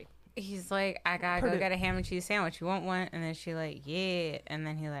Salisbury. He's like, I gotta go Purdue. get a ham and cheese sandwich. You want one? And then she like, yeah. And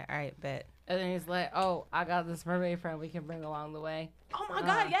then he like, all right, bet. And then he's like, oh, I got this mermaid friend we can bring along the way. Oh my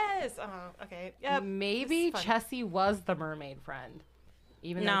God, yes. Okay. Yep. Maybe this is fun. Chessie was the mermaid friend.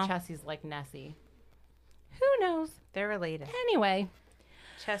 Even No. though Chessie's like Nessie. Who knows? They're related. Anyway.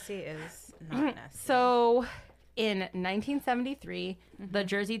 Chessie is not Nessie. So, in 1973, the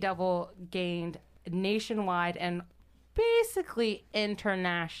Jersey Devil gained nationwide and basically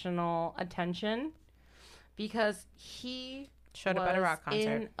international attention because he Showed up at a was rock concert.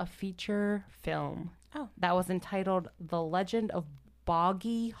 in a feature film Oh. that was entitled The Legend of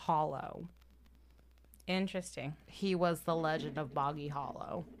Boggy Hollow. Interesting. He was the Legend of Boggy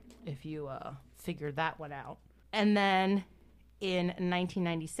Hollow, if you figured that one out. And then in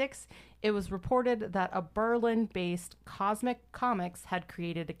 1996, it was reported that a Berlin-based Cosmic Comics had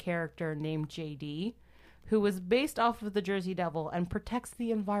created a character named JD, who was based off of the Jersey Devil and protects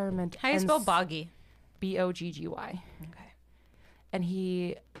the environment. How do you and spell boggy? Bogggy. Okay. And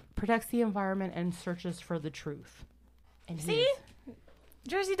he protects the environment and searches for the truth. And he See? is-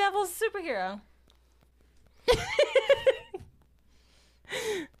 Jersey Devil's a superhero.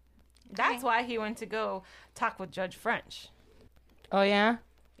 That's why he went to go talk with Judge French. Oh, yeah?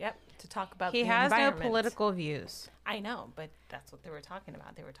 Yep, to talk about He the has no environment. political views. I know, but that's what they were talking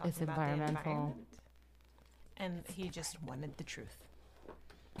about. They were talking It's about the environmental. environment. And he just wanted the truth.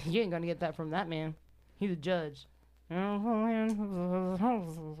 You ain't gonna get that from that man. He's a judge.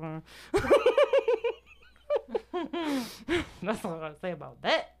 That's all I gotta say about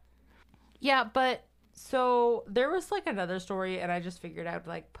that. Yeah, but so there was like another story, and I just figured I'd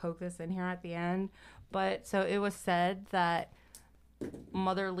like poke this in here at the end. But so it was said that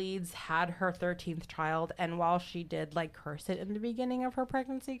Mother Leeds had her 13th child, and while she did like curse it in the beginning of her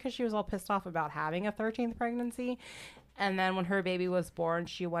pregnancy because she was all pissed off about having a 13th pregnancy, and then when her baby was born,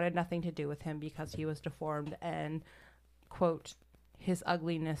 she wanted nothing to do with him because he was deformed and, quote, his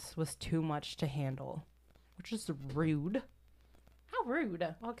ugliness was too much to handle, which is rude. How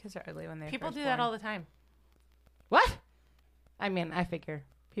rude. All kids are ugly when they're People first do that born. all the time. What? I mean, I figure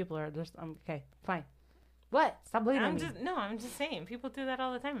people are just okay, fine. What? Stop bleeding I'm me. just saying. People do that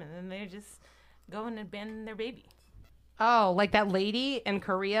all the time, and then they just go and abandon their baby. Oh, like that lady in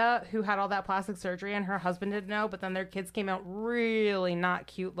Korea who had all that plastic surgery and her husband didn't know, but then their kids came out really not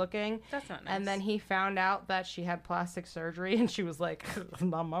cute looking. That's not nice. And then he found out that she had plastic surgery and she was like, it's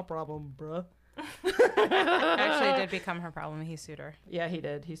not my problem, bruh. Actually did become her problem. He sued her. Yeah, he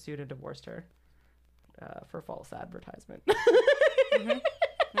did. He sued and divorced her for false advertisement.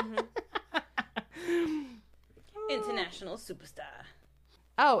 International superstar.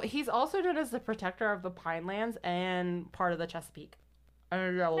 Oh, he's also known as the protector of the Pinelands and part of the Chesapeake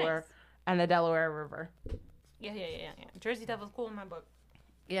and the Delaware Nice. and the Delaware River. Yeah. Jersey Devil's cool in my book.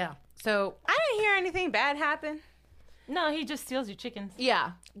 Yeah. So, I didn't hear anything bad happen. No, he just steals your chickens.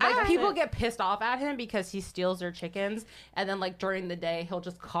 yeah. Like, That's people it. get pissed off at him because he steals their chickens. And then, like, during the day, he'll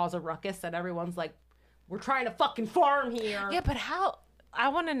just cause a ruckus and everyone's like, we're trying to fucking farm here. Yeah, but how? I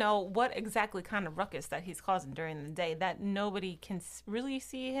want to know what exactly kind of ruckus that he's causing during the day that nobody can really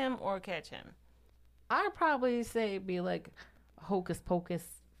see him or catch him. I'd probably say be like hocus pocus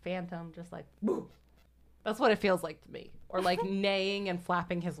phantom, just like, boo. That's what it feels like to me. Or like neighing and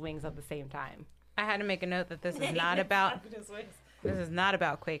flapping his wings at the same time. I had to make a note that this is not about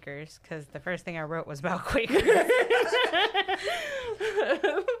Quakers, because the first thing I wrote was about Quakers.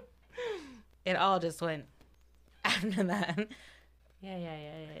 It all just went after that.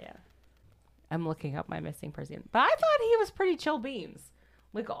 Yeah. I'm looking up my missing person. But I thought he was pretty chill beans.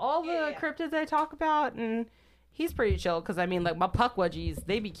 Like all the cryptids I talk about, and he's pretty chill. Because I mean, like my puckwudgies,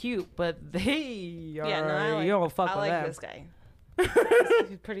 they be cute, but they are, you don't fuck with them. this guy.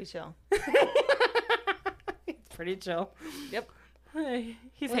 He's pretty chill. He's pretty chill. Yep.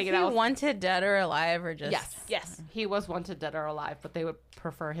 He's Was hanging he out with wanted dead or alive, or just Yes. He was wanted dead or alive, but they would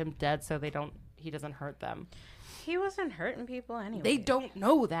prefer him dead so he doesn't hurt them. He wasn't hurting people anyway. They don't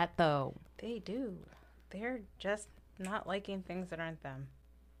know that though. They do. They're just not liking things that aren't them.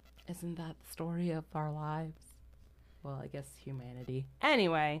 Isn't that the story of our lives? Well, I guess humanity.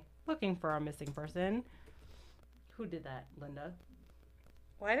 Anyway, looking for our missing person. Who did that, Linda?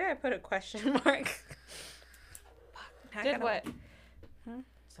 Why did I put a question mark? Did what?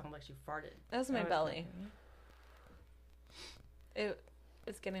 Sounded like she farted. That was my belly.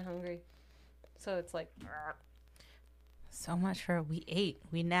 It's getting hungry. So it's like, So much for we ate,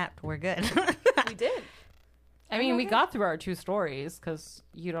 we napped, we're good. we did. I mean, we got through our 2 stories because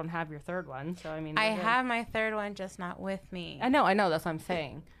you don't have your third one. So, I mean, I we're good. have my third one, just not with me. I know. That's what I'm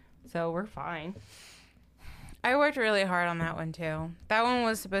saying. So, we're fine. I worked really hard on that one too. That one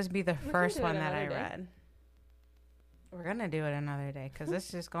was supposed to be the first do it one that I another day. read. We're gonna do it another day because this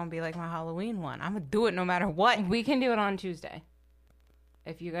is just gonna be like my Halloween one. I'm gonna do it no matter what. We can do it on Tuesday.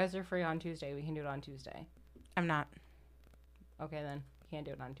 If you guys are free on Tuesday, we can do it on Tuesday. I'm not. Okay, then. We can't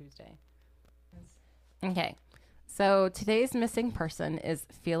do it on Tuesday. Okay. So today's missing person is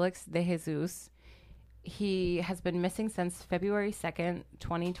Felix de Jesus. He has been missing since February 2nd,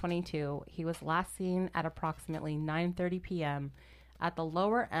 2022. He was last seen at approximately 9:30 p.m. at the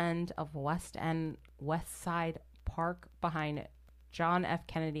lower end of West Side Park behind John F.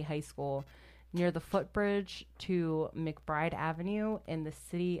 Kennedy High School near the footbridge to McBride Avenue in the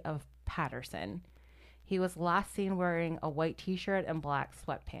city of Patterson. He was last seen wearing a white t-shirt and black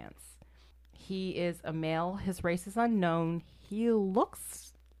sweatpants. He is a male. His race is unknown. He looks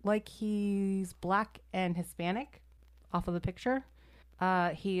like he's black and Hispanic off of the picture.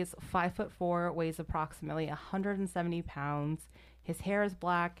 He is 5'4", weighs approximately 170 pounds. His hair is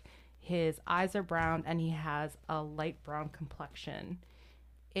black. His eyes are brown, and he has a light brown complexion.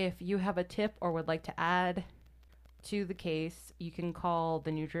 If you have a tip or would like to add to the case, you can call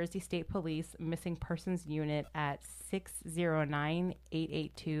the New Jersey State Police Missing Persons Unit at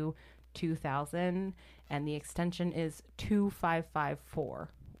 609-882-2000, and the extension is 2554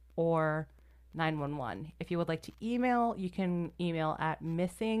 or 911. If you would like to email, you can email at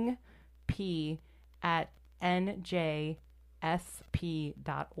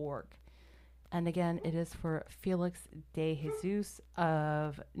missingp@njsp.org. And again, it is for Felix de Jesus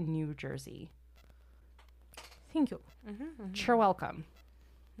of New Jersey. Thank you. You're welcome.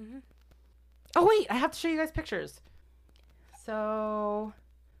 Oh, wait, I have to show you guys pictures. So,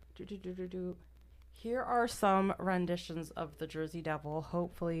 here are some renditions of the Jersey Devil.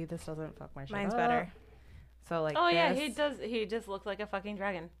 Hopefully, this doesn't fuck my shit Mine's up. better. So, like, Oh yeah, this. he does. He just looked like a fucking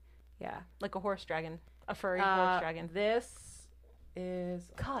dragon, Yeah. like a horse dragon, a furry horse dragon. This is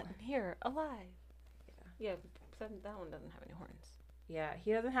Caught here alive. Yeah, that one doesn't have any horns. Yeah,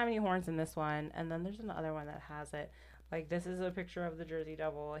 he doesn't have any horns in this one. And then there's another one that has it. Like, this is a picture of the Jersey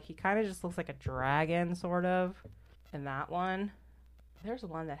Devil. He kind of just looks like a dragon, sort of, in that one. There's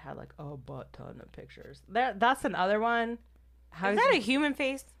one that had like a butt ton of pictures. That's another one. Is that a human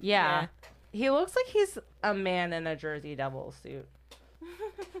face? Yeah. He looks like he's a man in a Jersey Devil suit.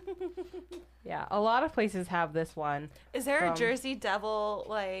 Yeah, a lot of places have this one. Is there From- a Jersey Devil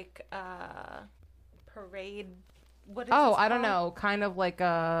like parade? What is Oh, this I don't called? know. Kind of like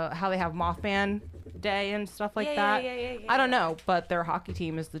how they have Mothman Day and stuff like that. Yeah, I don't know, but their hockey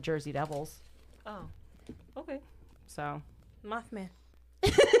team is the Jersey Devils. Oh, okay. So, Mothman.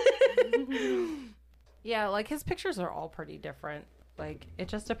 yeah, like his pictures are all pretty different. Like it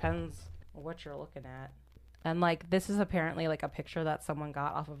just depends what you're looking at. And like this is apparently like a picture that someone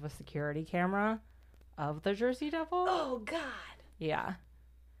got off of a security camera of the Jersey Devil. Oh God. Yeah.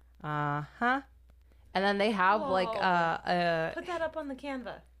 Uh-huh. And then they have like Whoa. Put that up on the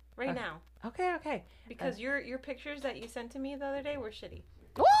Canva right now, okay. because your pictures that you sent to me the other day were shitty.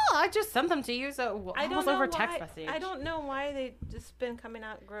 Well, I just sent them to you, so I don't almost know over why, text message. I don't know why they just been coming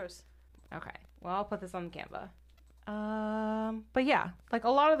out gross. Okay. Well, I'll put this on Canva. But yeah, like a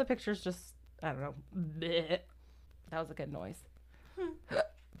lot of the pictures just, I don't know. Bleh. That was a good noise.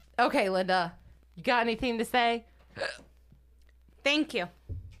 Okay, Linda, you got anything to say? Thank you.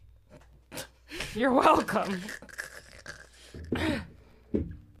 You're welcome.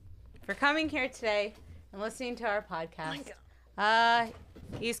 For coming here today and listening to our podcast.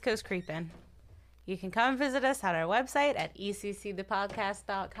 East Coast Creepin'. You can come visit us at our website at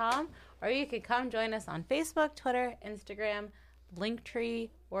eccthepodcast.com, or you can come join us on Facebook, Twitter, Instagram, Linktree,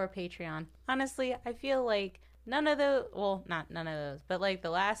 or Patreon. Honestly, I feel like none of those, well, not none of those, but like the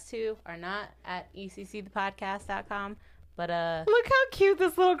last two are not at eccthepodcast.com. But Look how cute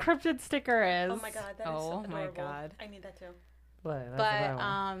this little cryptid sticker is. Oh my God, that is Oh so my adorable. God. I need that too.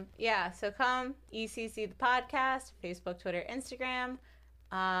 But yeah, so come ECC the podcast, Facebook, Twitter, Instagram.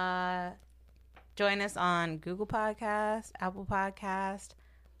 Join us on Google Podcast, Apple Podcast,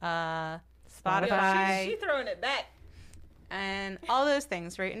 Spotify, She throwing it back. and all those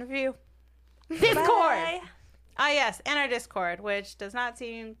things. Rate and review. Discord. Ah, yes, and our Discord, which does not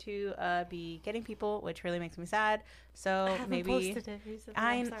seem to be getting people, which really makes me sad. So I haven't maybe posted it recently.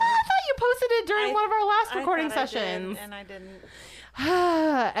 I'm- I'm sorry. I thought you posted it during I- one of our last I recording thought I did, sessions. and I didn't.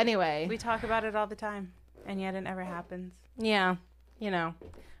 Anyway. we talk about it all the time, and yet it never happens. Yeah, you know,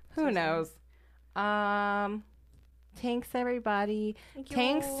 who knows? Thanks everybody.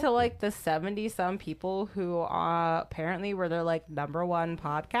 Thanks to like the 70 some people who apparently were their like number one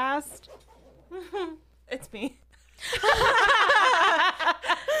podcast. It's me.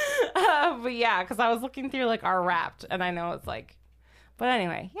 But yeah, because I was looking through like our Wrapped, and I know it's like, but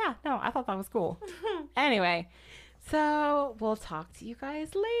anyway, yeah, no, I thought that was cool. Anyway, so we'll talk to you guys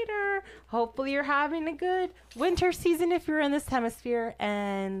later. Hopefully you're having a good winter season if you're in this hemisphere,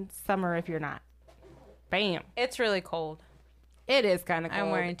 and summer if you're not. Bam. It's really cold. It is kind of cold.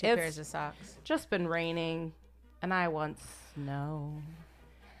 I'm wearing two It's pairs of socks. just been raining, and I want snow,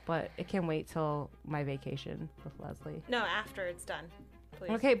 but it can wait till my vacation with Leslie. No, after it's done.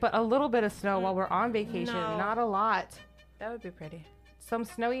 Please. Okay, but a little bit of snow while we're on vacation, No. not a lot. That would be pretty. Some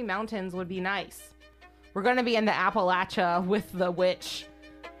snowy mountains would be nice. We're going to be in the Appalachia with the witch.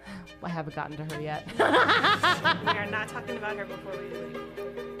 I haven't gotten to her yet. We are not talking about her before we leave.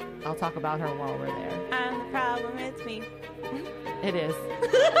 I'll talk about her while we're there. I'm the problem, it's me. It is.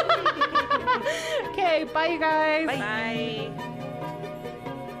 Okay, bye, you guys. Bye.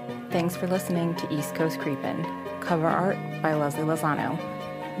 Thanks for listening to East Coast Creepin'. Cover art by Leslie Lozano.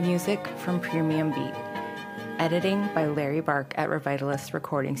 Music from Premium Beat. Editing by Larry Bark at Revitalist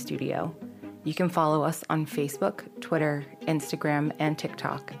Recording Studio. You can follow us on Facebook, Twitter, Instagram, and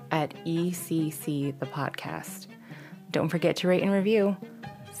TikTok at ECC the Podcast. Don't forget to rate and review.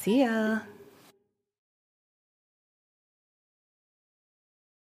 See ya!